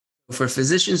For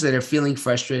physicians that are feeling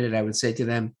frustrated, I would say to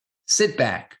them, sit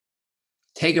back,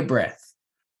 take a breath,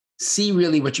 see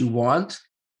really what you want.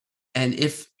 And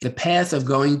if the path of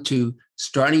going to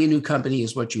starting a new company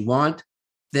is what you want,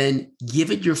 then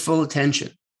give it your full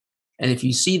attention. And if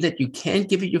you see that you can't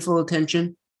give it your full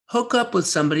attention, hook up with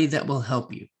somebody that will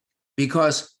help you.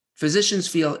 Because physicians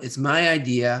feel it's my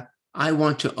idea. I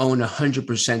want to own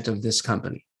 100% of this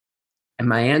company. And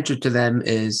my answer to them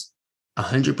is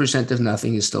 100% of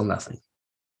nothing is still nothing.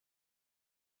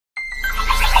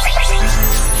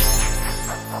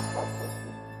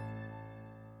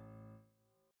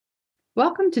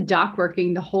 Welcome to Doc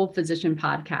Working, the Whole Physician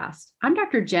Podcast. I'm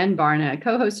Dr. Jen Barna,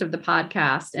 co-host of the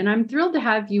podcast, and I'm thrilled to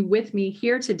have you with me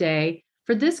here today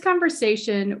for this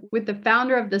conversation with the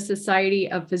founder of the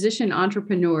Society of Physician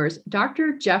Entrepreneurs,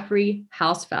 Dr. Jeffrey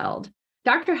Hausfeld.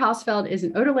 Dr. Hausfeld is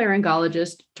an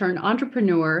otolaryngologist turned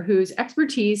entrepreneur whose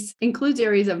expertise includes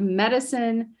areas of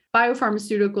medicine,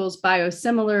 biopharmaceuticals,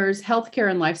 biosimilars,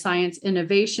 healthcare and life science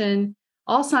innovation,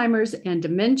 Alzheimer's and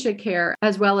dementia care,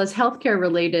 as well as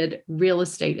healthcare-related real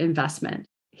estate investment.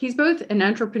 He's both an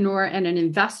entrepreneur and an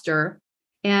investor,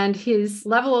 and his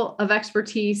level of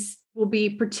expertise will be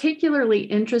particularly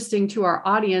interesting to our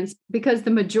audience because the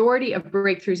majority of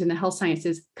breakthroughs in the health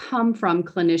sciences come from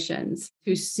clinicians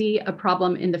who see a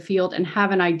problem in the field and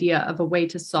have an idea of a way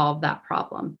to solve that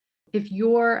problem. If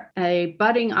you're a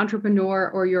budding entrepreneur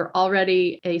or you're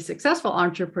already a successful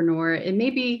entrepreneur, it may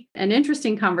be an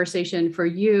interesting conversation for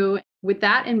you. With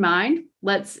that in mind,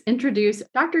 let's introduce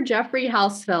Dr. Jeffrey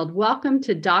Hausfeld. Welcome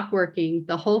to Doc Working,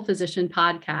 the Whole Physician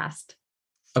Podcast.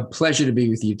 A pleasure to be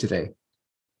with you today.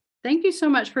 Thank you so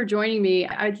much for joining me.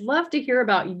 I'd love to hear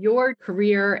about your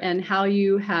career and how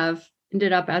you have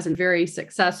ended up as a very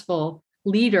successful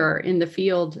leader in the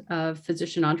field of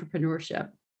physician entrepreneurship.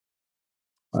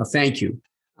 Well, thank you.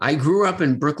 I grew up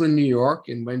in Brooklyn, New York,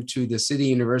 and went to the City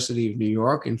University of New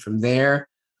York. And from there,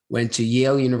 went to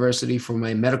Yale University for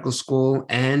my medical school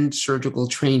and surgical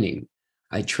training.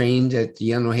 I trained at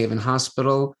Yale New Haven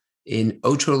Hospital in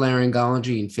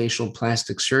otolaryngology and facial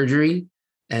plastic surgery,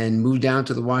 and moved down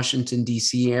to the Washington,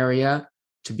 D.C. area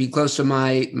to be close to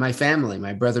my family.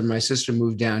 My brother and my sister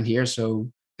moved down here,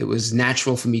 so it was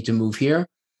natural for me to move here.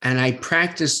 And I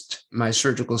practiced my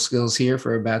surgical skills here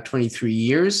for about 23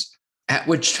 years, at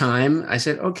which time I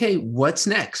said, okay, what's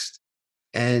next?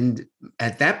 And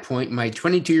at that point, my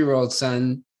 22-year-old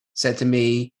son said to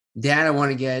me, Dad, I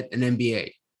want to get an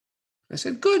MBA. I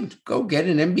said, good, go get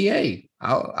an MBA.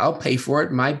 I'll pay for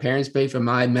it. My parents paid for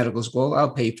my medical school.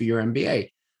 I'll pay for your MBA.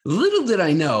 Little did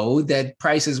I know that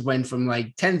prices went from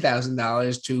like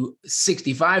 $10,000 to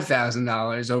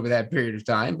 $65,000 over that period of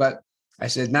time. But I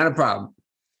said, not a problem.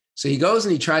 So he goes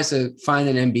and he tries to find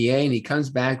an MBA, and he comes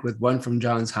back with one from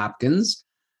Johns Hopkins.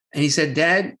 And he said,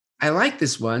 Dad, I like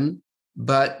this one,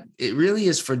 but it really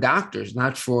is for doctors,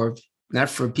 not for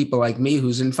people like me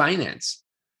who's in finance.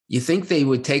 You think they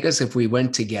would take us if we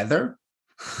went together?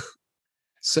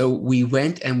 So we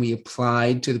went and we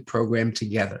applied to the program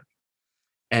together.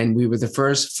 And we were the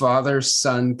first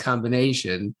father-son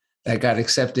combination that got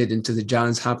accepted into the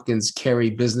Johns Hopkins Carey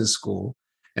Business School.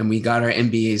 And we got our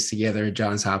MBAs together at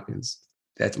Johns Hopkins.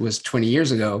 That was 20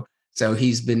 years ago. So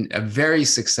he's been a very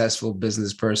successful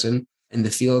business person in the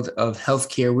field of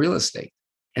healthcare real estate.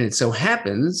 And it so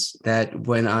happens that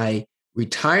when I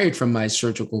retired from my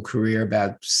surgical career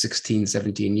about 16,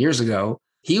 17 years ago,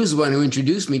 he was the one who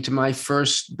introduced me to my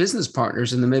first business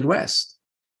partners in the Midwest.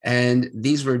 And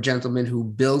these were gentlemen who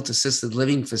built assisted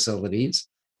living facilities.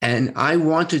 And I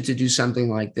wanted to do something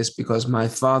like this because my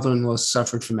father-in-law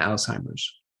suffered from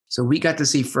Alzheimer's. So we got to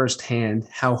see firsthand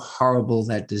how horrible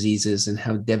that disease is and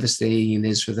how devastating it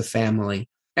is for the family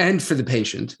and for the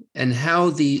patient, and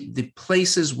how the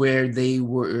places where they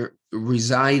were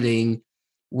residing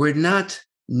were not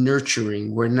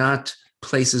nurturing, were not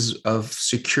places of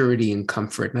security and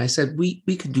comfort. And I said, we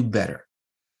could do better.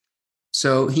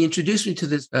 So he introduced me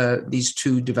to these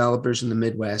two developers in the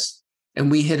Midwest, and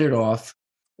we hit it off.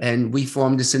 And we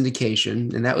formed a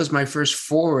syndication, and that was my first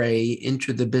foray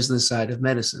into the business side of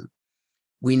medicine.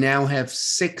 We now have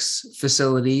 6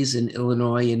 facilities in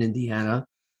Illinois and Indiana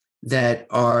that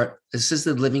are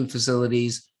assisted living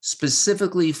facilities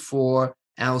specifically for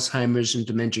Alzheimer's and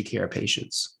dementia care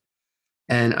patients.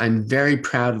 And I'm very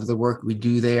proud of the work we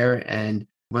do there. And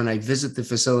when I visit the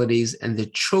facilities and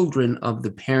the children of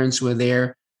the parents who are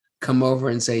there come over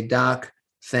and say, Doc,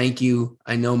 thank you.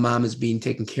 I know mom is being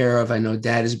taken care of. I know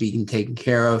dad is being taken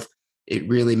care of. It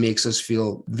really makes us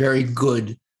feel very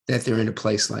good that they're in a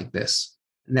place like this.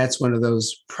 And that's one of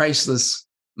those priceless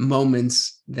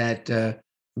moments that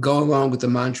go along with the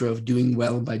mantra of doing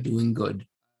well by doing good.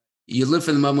 You live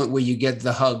for the moment where you get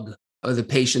the hug of the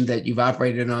patient that you've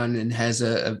operated on and has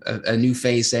a new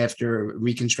face after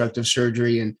reconstructive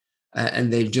surgery,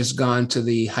 and they've just gone to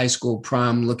the high school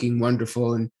prom looking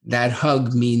wonderful. And that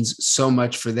hug means so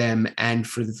much for them and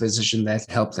for the physician that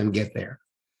helped them get there.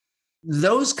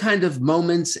 Those kind of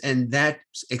moments and that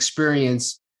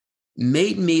experience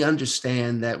made me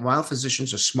understand that while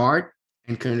physicians are smart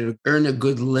and can earn a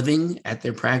good living at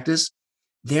their practice,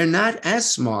 they're not as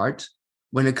smart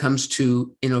when it comes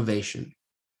to innovation,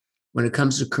 when it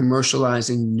comes to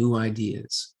commercializing new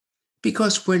ideas,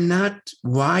 because we're not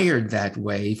wired that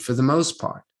way for the most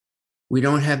part. We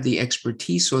don't have the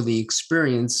expertise or the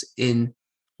experience in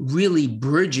really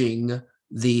bridging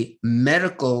the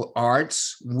medical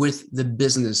arts with the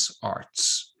business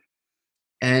arts.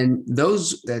 And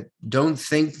those that don't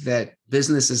think that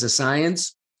business is a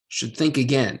science should think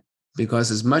again,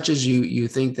 because as much as you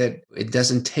think that it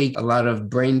doesn't take a lot of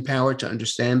brain power to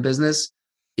understand business,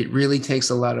 it really takes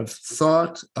a lot of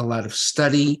thought, a lot of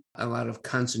study, a lot of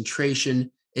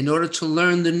concentration in order to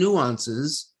learn the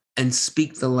nuances and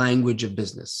speak the language of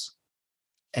business.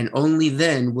 And only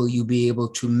then will you be able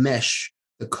to mesh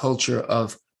the culture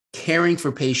of caring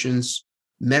for patients,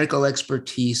 medical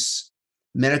expertise,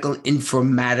 medical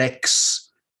informatics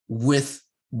with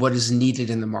what is needed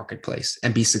in the marketplace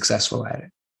and be successful at it.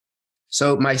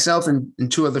 So myself and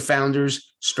two other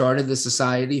founders started the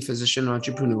Society of Physician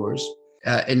Entrepreneurs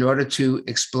in order to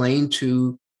explain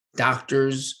to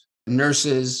doctors,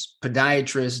 nurses,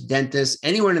 podiatrists, dentists,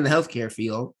 anyone in the healthcare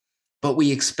field, but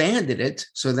we expanded it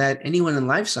so that anyone in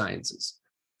life sciences,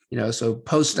 so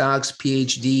postdocs,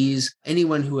 PhDs,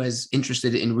 anyone who is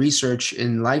interested in research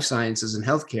in life sciences and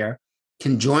healthcare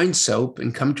can join SOAP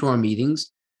and come to our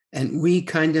meetings. And we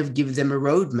kind of give them a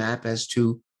roadmap as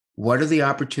to what are the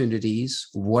opportunities,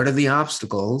 what are the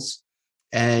obstacles,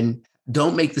 and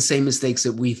don't make the same mistakes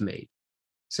that we've made.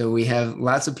 So we have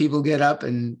lots of people get up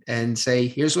and say,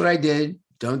 here's what I did,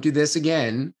 don't do this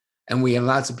again. And we have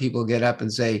lots of people get up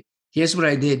and say, here's what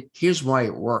I did, here's why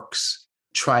it works,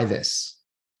 try this.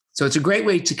 So it's a great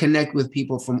way to connect with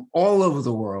people from all over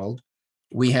the world.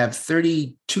 We have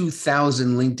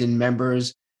 32,000 LinkedIn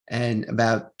members and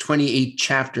about 28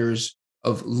 chapters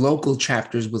of local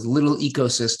chapters with little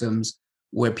ecosystems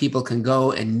where people can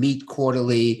go and meet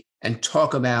quarterly and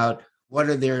talk about what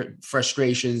are their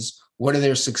frustrations, what are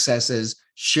their successes,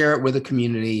 share it with the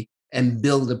community, and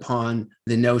build upon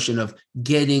the notion of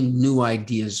getting new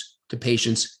ideas to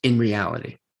patients in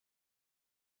reality.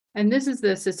 And this is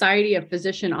the Society of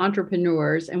Physician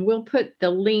Entrepreneurs, and we'll put the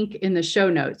link in the show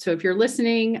notes. So if you're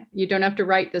listening, you don't have to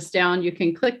write this down. You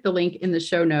can click the link in the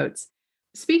show notes.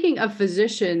 Speaking of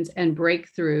physicians and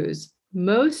breakthroughs,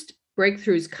 most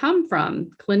breakthroughs come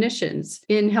from clinicians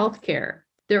in healthcare.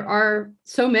 There are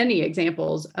so many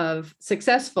examples of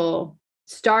successful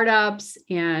startups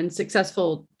and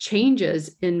successful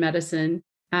changes in medicine.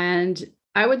 And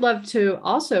I would love to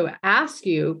also ask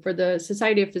you, for the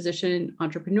Society of Physician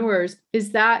Entrepreneurs,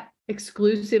 is that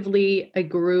exclusively a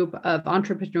group of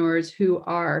entrepreneurs who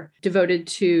are devoted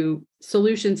to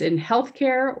solutions in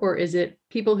healthcare, or is it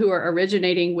people who are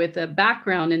originating with a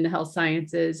background in the health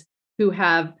sciences who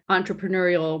have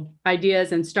entrepreneurial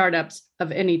ideas and startups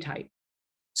of any type?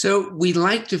 So we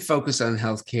like to focus on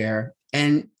healthcare.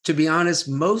 And to be honest,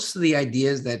 most of the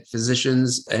ideas that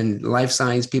physicians and life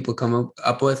science people come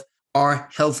up with are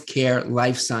healthcare,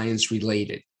 life science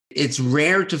related. It's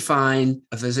rare to find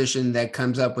a physician that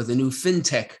comes up with a new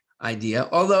fintech idea,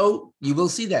 although you will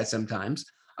see that sometimes.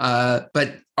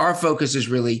 But our focus is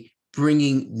really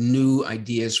bringing new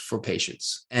ideas for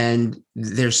patients. And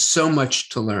there's so much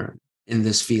to learn in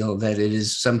this field that it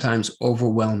is sometimes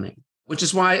overwhelming, which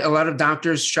is why a lot of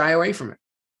doctors shy away from it.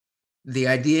 The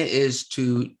idea is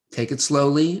to take it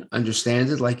slowly, understand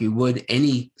it like you would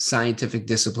any scientific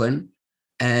discipline.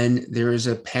 And there is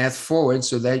a path forward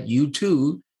so that you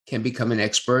too can become an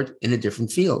expert in a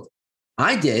different field.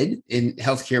 I did in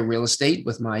healthcare real estate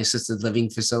with my assisted living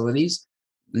facilities.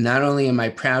 Not only am I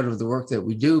proud of the work that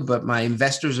we do, but my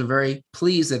investors are very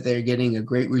pleased that they're getting a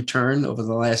great return over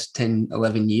the last 10,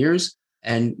 11 years,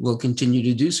 and will continue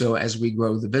to do so as we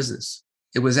grow the business.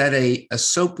 It was at a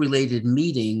SOAP-related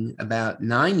meeting about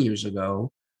 9 years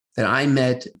ago that I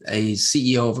met a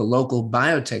CEO of a local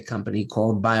biotech company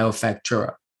called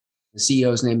BioFactura. The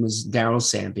CEO's name was Daryl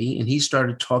Samby, and he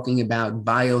started talking about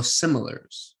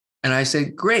biosimilars. And I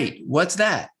said, great, what's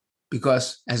that?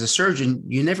 Because as a surgeon,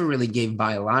 you never really gave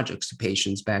biologics to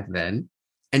patients back then,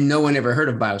 and no one ever heard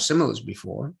of biosimilars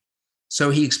before. So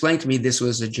he explained to me this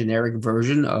was a generic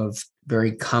version of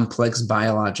very complex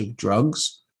biologic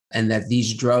drugs, and that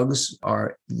these drugs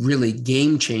are really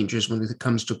game changers when it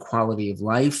comes to quality of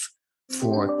life,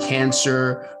 for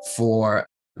cancer, for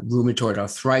rheumatoid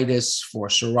arthritis, for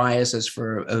psoriasis,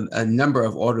 for a number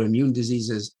of autoimmune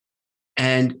diseases.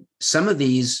 And some of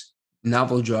these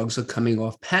novel drugs are coming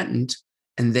off patent,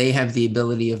 and they have the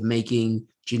ability of making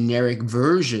generic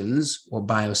versions or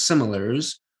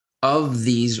biosimilars of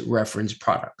these reference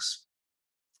products.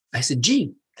 I said,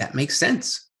 gee, that makes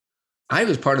sense. I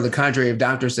was part of the cadre of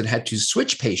doctors that had to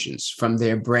switch patients from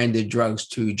their branded drugs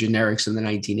to generics in the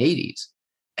 1980s,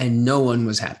 and no one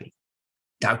was happy.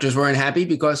 Doctors weren't happy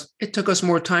because it took us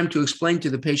more time to explain to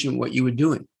the patient what you were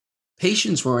doing.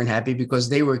 Patients weren't happy because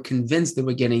they were convinced they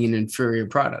were getting an inferior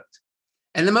product.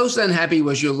 And the most unhappy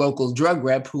was your local drug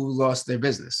rep who lost their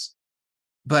business.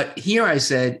 But here I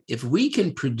said, if we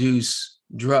can produce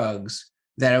drugs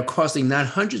that are costing not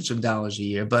hundreds of dollars a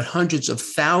year, but hundreds of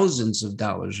thousands of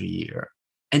dollars a year,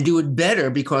 and do it better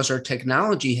because our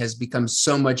technology has become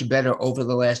so much better over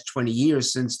the last 20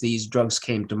 years since these drugs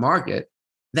came to market,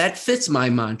 that fits my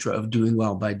mantra of doing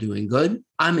well by doing good.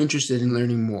 I'm interested in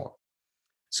learning more.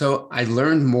 So I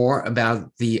learned more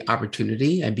about the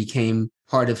opportunity. I became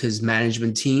part of his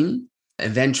management team.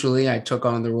 Eventually, I took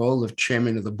on the role of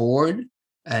chairman of the board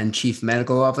and chief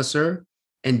medical officer.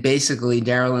 And basically,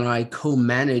 Daryl and I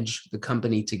co-managed the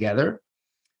company together.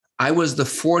 I was the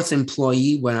fourth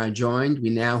employee when I joined. We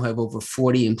now have over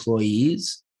 40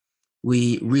 employees.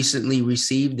 We recently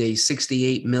received a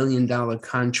 $68 million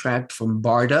contract from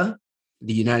BARDA,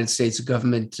 the United States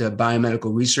Government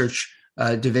Biomedical Research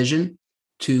Division,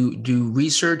 to do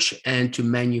research and to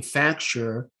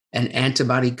manufacture an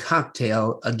antibody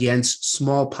cocktail against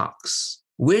smallpox,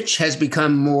 which has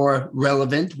become more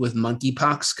relevant with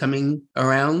monkeypox coming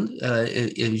around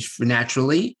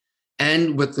naturally,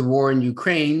 and with the war in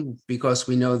Ukraine, because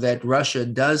we know that Russia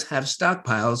does have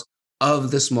stockpiles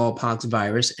of the smallpox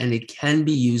virus, and it can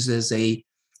be used as a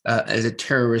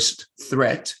terrorist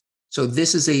threat. So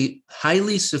this is a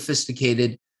highly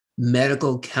sophisticated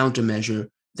medical countermeasure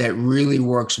that really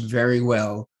works very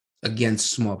well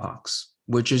against smallpox,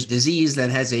 which is a disease that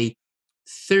has a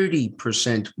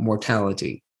 30%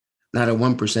 mortality, not a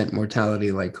 1%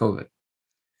 mortality like COVID.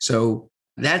 So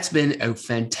that's been a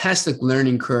fantastic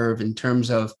learning curve in terms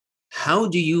of how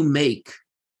do you make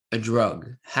a drug?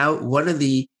 What are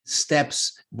the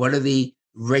steps? What are the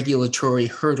regulatory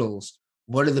hurdles?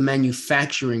 What are the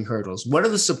manufacturing hurdles? What are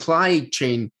the supply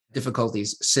chain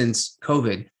difficulties since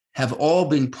COVID have all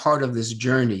been part of this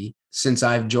journey since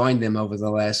I've joined them over the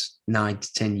last 9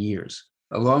 to 10 years.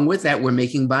 Along with that, we're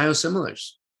making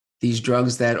biosimilars, these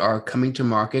drugs that are coming to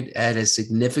market at a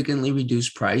significantly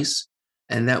reduced price,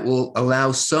 and that will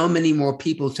allow so many more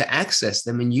people to access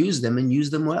them and use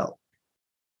them well.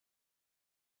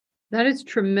 That is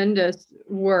tremendous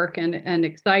work and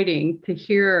exciting to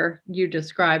hear you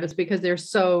describe us because they're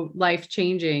so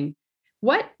life-changing.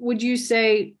 What would you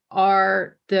say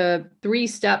are the 3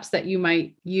 steps that you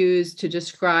might use to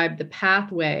describe the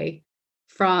pathway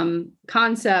from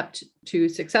concept to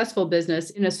successful business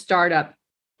in a startup,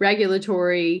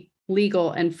 regulatory,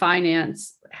 legal, and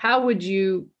finance? How would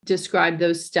you describe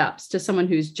those steps to someone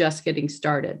who's just getting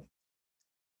started?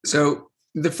 So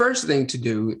the first thing to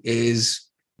do is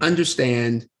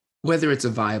understand whether it's a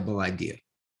viable idea.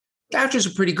 Doctors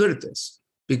are pretty good at this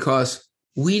because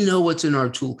we know what's in our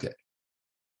toolkit.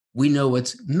 We know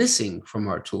what's missing from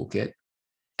our toolkit.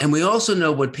 And we also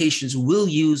know what patients will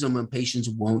use and what patients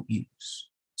won't use.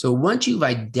 So once you've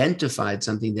identified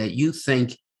something that you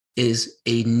think is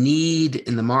a need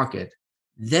in the market,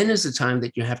 then is the time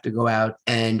that you have to go out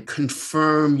and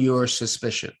confirm your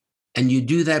suspicion. And you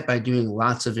do that by doing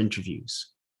lots of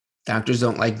interviews. Doctors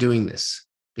don't like doing this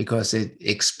because it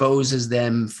exposes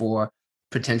them for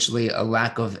potentially a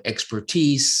lack of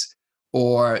expertise,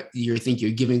 or you think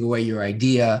you're giving away your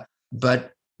idea.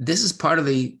 But this is part of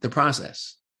the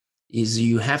process, is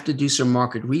you have to do some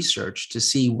market research to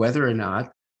see whether or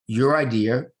not your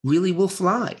idea really will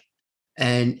fly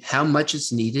and how much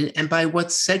it's needed and by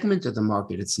what segment of the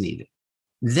market it's needed.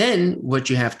 Then what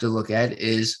you have to look at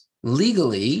is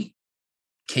legally,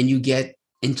 can you get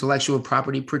intellectual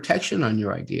property protection on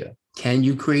your idea? Can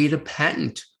you create a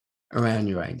patent around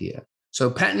your idea? So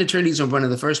patent attorneys are one of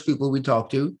the first people we talk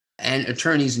to, and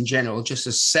attorneys in general, just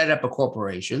to set up a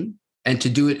corporation and to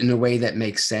do it in a way that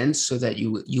makes sense so that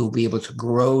you'll be able to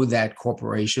grow that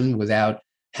corporation without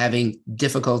having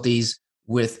difficulties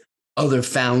with other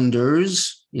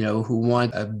founders, who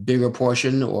want a bigger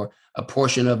portion or a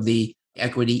portion of the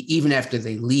equity even after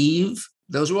they leave.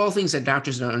 Those are all things that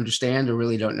doctors don't understand or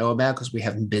really don't know about because we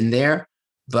haven't been there.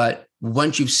 But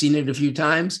once you've seen it a few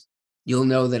times, you'll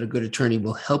know that a good attorney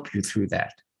will help you through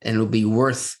that, and it'll be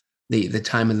worth the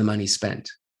time and the money spent.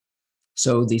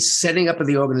 So the setting up of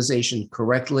the organization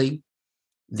correctly,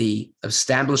 the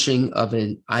establishing of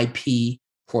an IP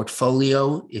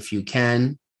portfolio, if you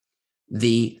can,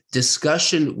 the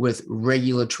discussion with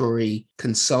regulatory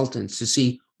consultants to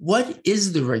see what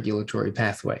is the regulatory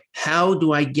pathway? How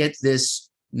do I get this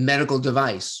medical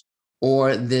device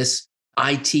or this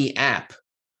IT app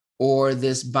or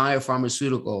this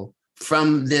biopharmaceutical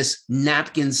from this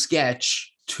napkin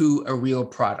sketch to a real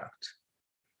product?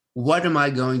 What am I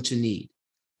going to need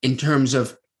in terms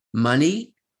of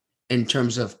money, in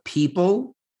terms of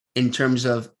people, in terms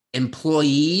of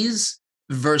employees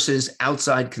versus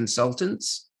outside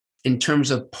consultants, in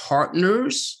terms of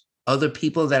partners, other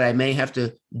people that I may have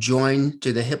to join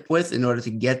to the hip with in order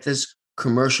to get this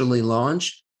commercially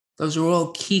launched? Those are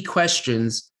all key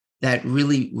questions that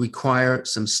really require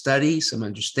some study, some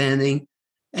understanding,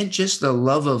 and just the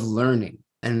love of learning.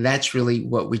 And that's really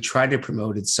what we try to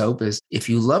promote at SOAP is if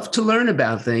you love to learn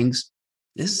about things,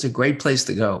 this is a great place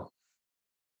to go.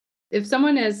 If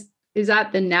someone is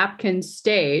at the napkin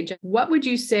stage, what would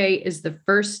you say is the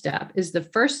first step? Is the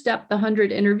first step the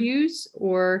 100 interviews,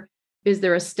 or is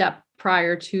there a step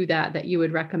prior to that you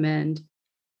would recommend?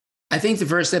 I think the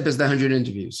first step is the 100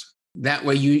 interviews. That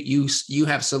way you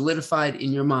have solidified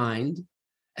in your mind,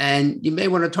 and you may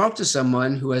want to talk to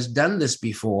someone who has done this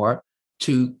before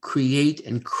to create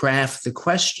and craft the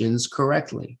questions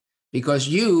correctly. Because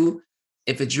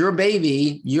if it's your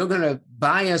baby, you're going to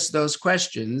bias those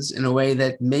questions in a way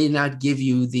that may not give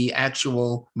you the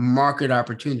actual market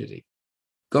opportunity.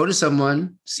 Go to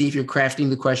someone, see if you're crafting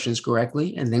the questions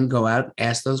correctly, and then go out,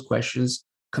 ask those questions,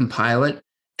 compile it,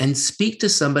 and speak to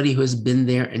somebody who has been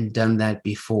there and done that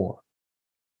before.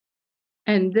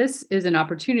 And this is an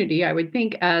opportunity, I would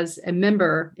think, as a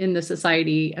member in the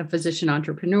Society of Physician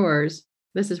Entrepreneurs,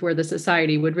 this is where the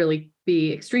society would really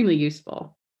be extremely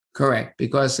useful. Correct,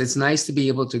 because it's nice to be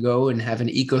able to go and have an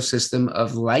ecosystem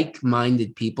of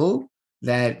like-minded people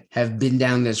that have been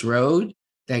down this road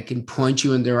that can point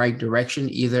you in the right direction,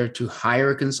 either to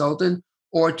hire a consultant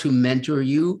or to mentor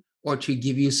you or to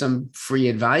give you some free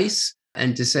advice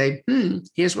and to say,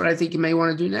 here's what I think you may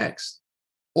want to do next.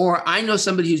 Or I know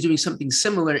somebody who's doing something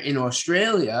similar in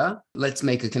Australia. Let's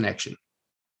make a connection.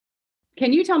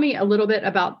 Can you tell me a little bit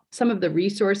about some of the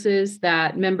resources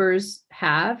that members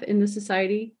have in the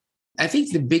society? I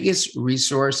think the biggest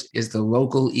resource is the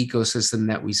local ecosystem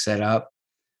that we set up,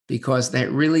 because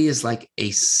that really is like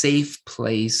a safe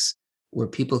place where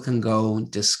people can go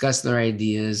discuss their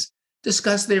ideas,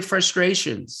 discuss their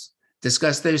frustrations,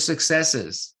 discuss their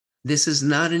successes. This is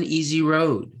not an easy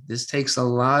road. This takes a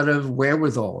lot of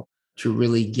wherewithal to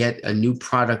really get a new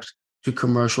product to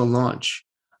commercial launch.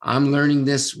 I'm learning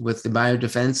this with the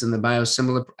biodefense and the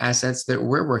biosimilar assets that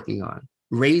we're working on.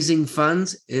 Raising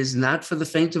funds is not for the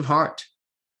faint of heart,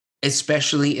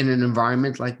 especially in an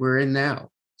environment like we're in now.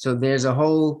 So there's a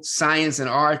whole science and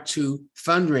art to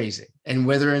fundraising, and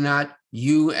whether or not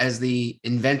you, as the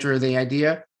inventor of the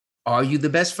idea, are you the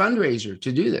best fundraiser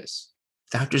to do this?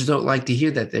 Doctors don't like to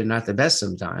hear that they're not the best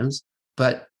sometimes,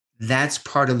 but that's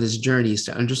part of this journey, is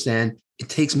to understand it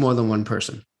takes more than one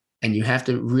person. And you have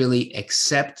to really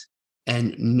accept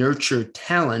and nurture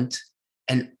talent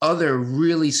and other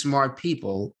really smart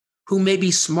people who may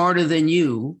be smarter than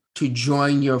you to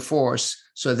join your force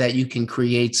so that you can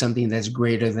create something that's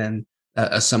greater than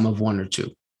a sum of one or two.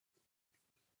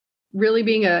 Really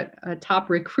being a top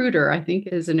recruiter, I think,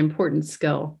 is an important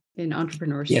skill in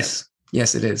entrepreneurship.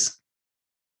 Yes, it is.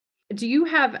 Do you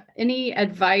have any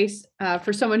advice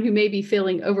for someone who may be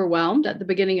feeling overwhelmed at the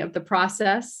beginning of the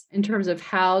process in terms of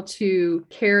how to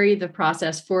carry the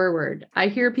process forward? I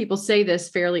hear people say this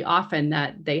fairly often,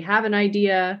 that they have an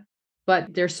idea,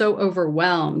 but they're so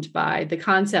overwhelmed by the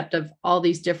concept of all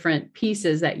these different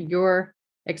pieces that you're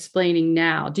explaining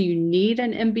now. Do you need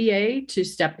an MBA to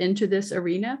step into this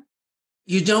arena?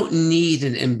 You don't need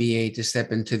an MBA to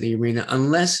step into the arena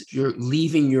unless you're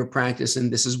leaving your practice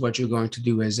and this is what you're going to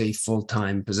do as a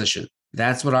full-time position.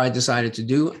 That's what I decided to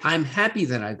do. I'm happy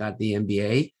that I got the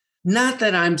MBA. Not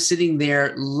that I'm sitting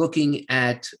there looking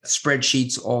at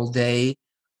spreadsheets all day,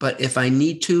 but if I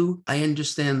need to, I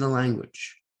understand the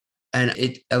language. And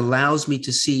it allows me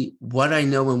to see what I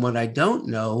know and what I don't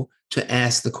know to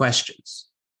ask the questions.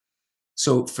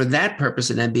 So for that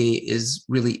purpose, an MBA is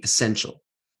really essential.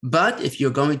 But if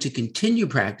you're going to continue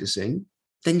practicing,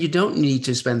 then you don't need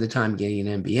to spend the time getting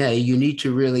an MBA. You need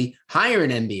to really hire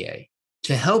an MBA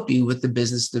to help you with the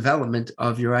business development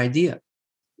of your idea.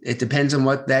 It depends on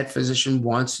what that physician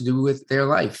wants to do with their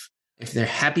life. If they're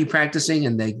happy practicing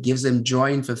and that gives them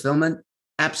joy and fulfillment,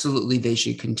 absolutely they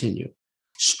should continue.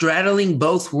 Straddling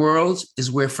both worlds is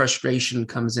where frustration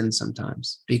comes in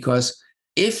sometimes, because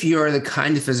If you're the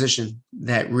kind of physician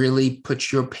that really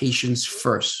puts your patients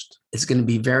first, it's going to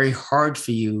be very hard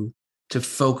for you to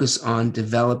focus on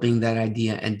developing that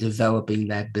idea and developing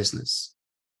that business.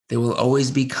 There will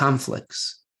always be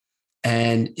conflicts.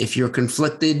 And if you're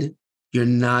conflicted, you're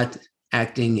not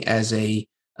acting as a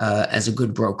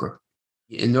good broker.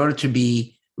 In order to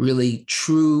be really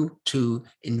true to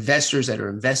investors that are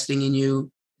investing in you,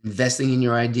 investing in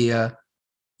your idea,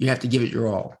 you have to give it your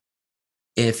all.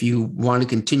 If you want to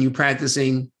continue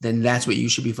practicing, then that's what you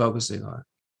should be focusing on.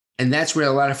 And that's where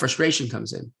a lot of frustration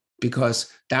comes in,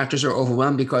 because doctors are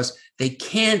overwhelmed because they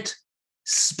can't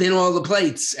spin all the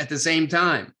plates at the same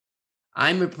time.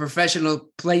 I'm a professional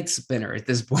plate spinner at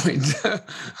this point. I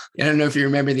don't know if you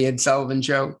remember the Ed Sullivan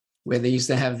Show, where they used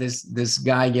to have this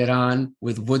guy get on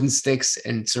with wooden sticks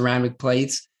and ceramic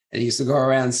plates, and he used to go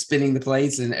around spinning the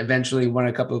plates, and eventually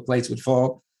a couple of plates would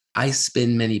fall. I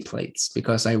spin many plates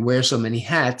because I wear so many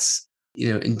hats,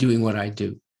 in doing what I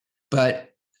do. But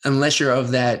unless you're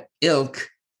of that ilk,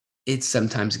 it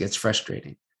sometimes gets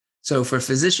frustrating. So for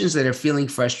physicians that are feeling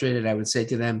frustrated, I would say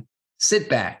to them, sit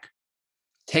back,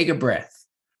 take a breath,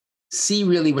 see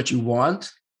really what you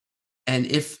want. And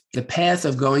if the path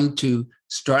of going to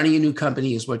starting a new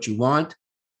company is what you want,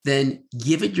 then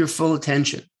give it your full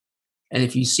attention. And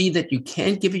if you see that you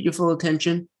can't give it your full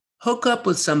attention, hook up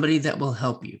with somebody that will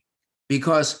help you,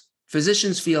 because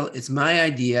physicians feel it's my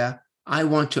idea. I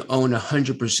want to own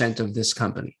 100% of this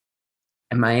company.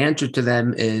 And my answer to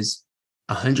them is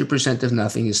 100% of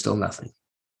nothing is still nothing.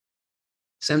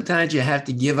 Sometimes you have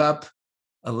to give up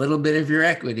a little bit of your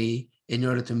equity in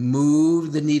order to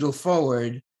move the needle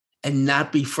forward and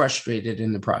not be frustrated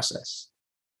in the process.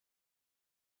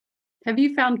 Have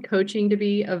you found coaching to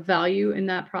be of value in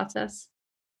that process?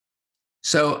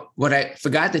 So what I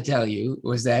forgot to tell you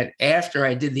was that after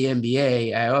I did the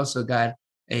MBA, I also got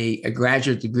a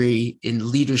graduate degree in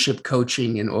leadership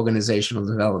coaching and organizational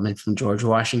development from George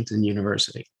Washington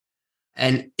University.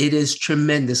 And it is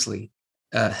tremendously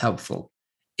helpful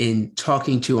in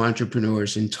talking to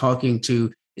entrepreneurs and talking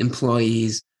to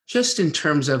employees, just in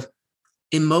terms of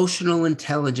emotional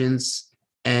intelligence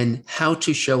and how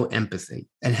to show empathy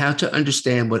and how to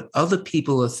understand what other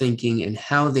people are thinking and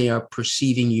how they are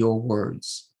perceiving your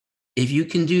words. If you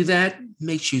can do that, it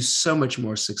makes you so much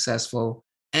more successful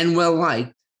and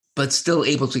well-liked, but still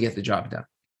able to get the job done.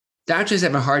 Doctors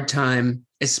have a hard time,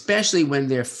 especially when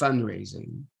they're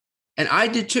fundraising. And I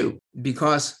did too,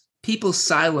 because people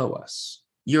silo us.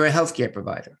 You're a healthcare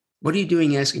provider. What are you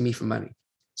doing asking me for money?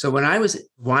 So when I was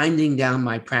winding down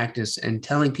my practice and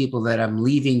telling people that I'm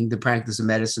leaving the practice of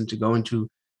medicine to go into,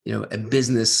 the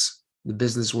business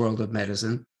world of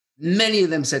medicine, many of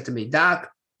them said to me,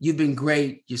 Doc, you've been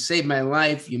great. You saved my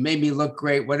life. You made me look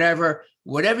great. Whatever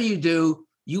you do,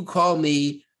 you call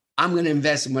me. I'm going to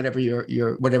invest in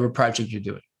whatever project you're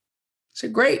doing. I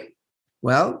said, great.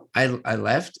 Well, I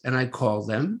left and I called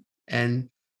them, and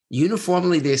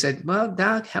uniformly they said, well,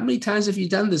 Doc, how many times have you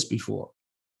done this before?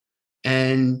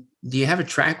 And do you have a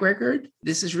track record?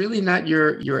 This is really not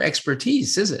your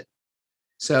expertise, is it?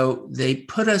 So they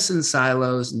put us in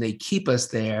silos and they keep us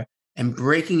there. And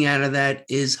breaking out of that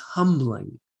is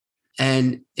humbling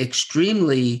and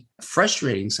extremely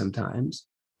frustrating sometimes,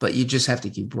 but you just have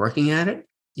to keep working at it.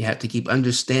 You have to keep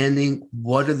understanding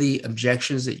what are the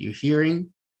objections that you're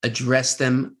hearing, address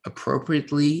them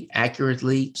appropriately,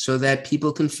 accurately, so that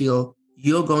people can feel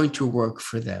you're going to work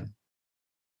for them.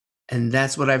 And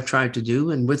that's what I've tried to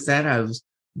do. And with that, I've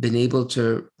been able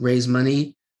to raise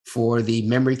money for the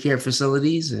memory care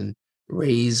facilities and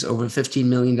raise over $15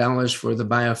 million for the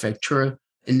BioFactura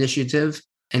initiative.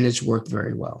 And it's worked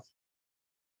very well.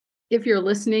 If you're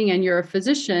listening and you're a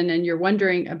physician and you're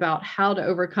wondering about how to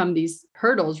overcome these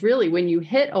hurdles, really, when you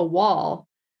hit a wall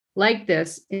like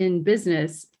this in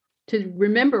business, to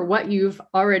remember what you've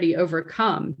already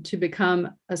overcome to become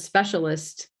a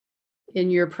specialist in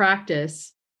your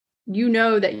practice, you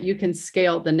know that you can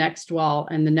scale the next wall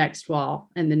and the next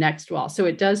wall and the next wall. So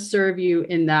it does serve you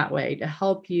in that way to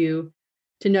help you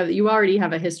to know that you already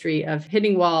have a history of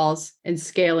hitting walls and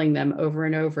scaling them over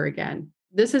and over again.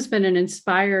 This has been an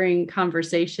inspiring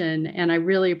conversation, and I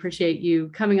really appreciate you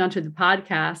coming onto the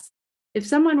podcast. If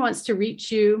someone wants to reach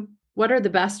you, what are the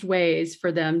best ways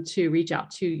for them to reach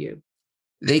out to you?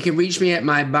 They can reach me at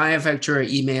my BioFactura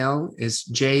email. It's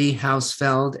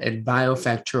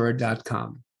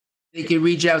jhausfeld@biofactura.com. They can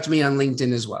reach out to me on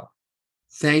LinkedIn as well.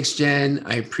 Thanks, Jen.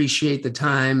 I appreciate the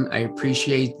time. I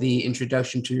appreciate the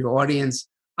introduction to your audience.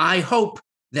 I hope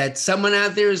that someone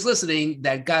out there is listening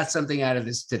that got something out of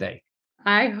this today.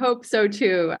 I hope so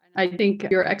too. I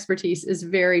think your expertise is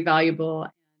very valuable.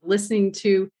 Listening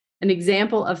to An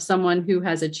example of someone who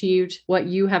has achieved what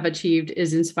you have achieved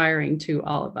is inspiring to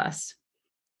all of us.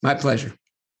 My pleasure.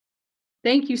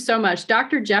 Thank you so much.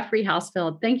 Dr. Jeffrey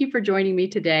Hausfeld, thank you for joining me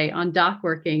today on Doc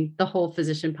Working, the Whole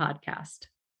Physician Podcast.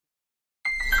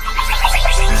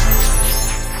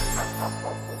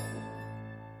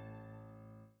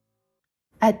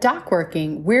 At Doc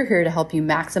Working, we're here to help you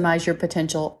maximize your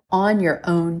potential on your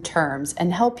own terms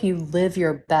and help you live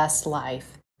your best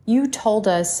life. You told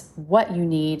us what you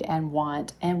need and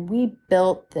want, and we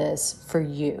built this for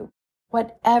you.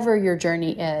 Whatever your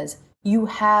journey is, you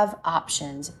have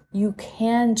options. You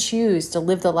can choose to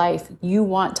live the life you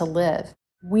want to live.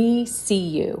 We see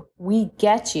you. We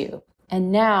get you.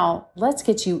 And now let's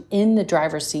get you in the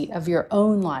driver's seat of your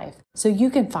own life so you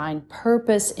can find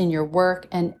purpose in your work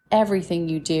and everything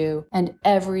you do and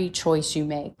every choice you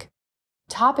make.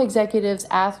 Top executives,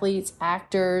 athletes,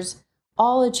 actors,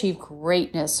 all achieve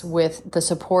greatness with the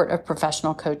support of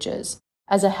professional coaches.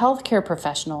 As a healthcare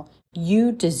professional,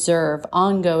 you deserve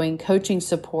ongoing coaching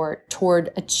support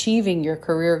toward achieving your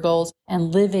career goals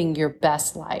and living your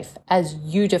best life as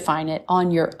you define it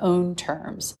on your own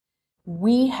terms.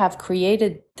 We have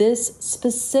created this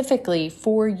specifically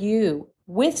for you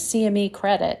with CME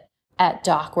credit at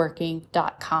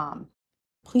docworking.com.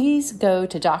 Please go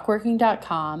to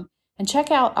docworking.com and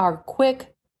check out our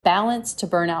quick Balance to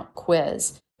Burnout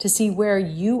quiz to see where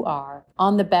you are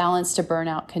on the Balance to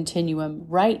Burnout continuum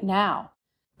right now.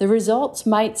 The results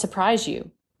might surprise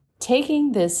you.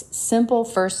 Taking this simple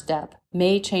first step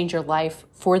may change your life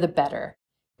for the better.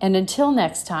 And until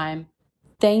next time,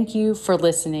 thank you for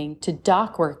listening to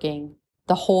Doc Working,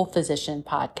 the Whole Physician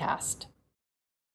Podcast.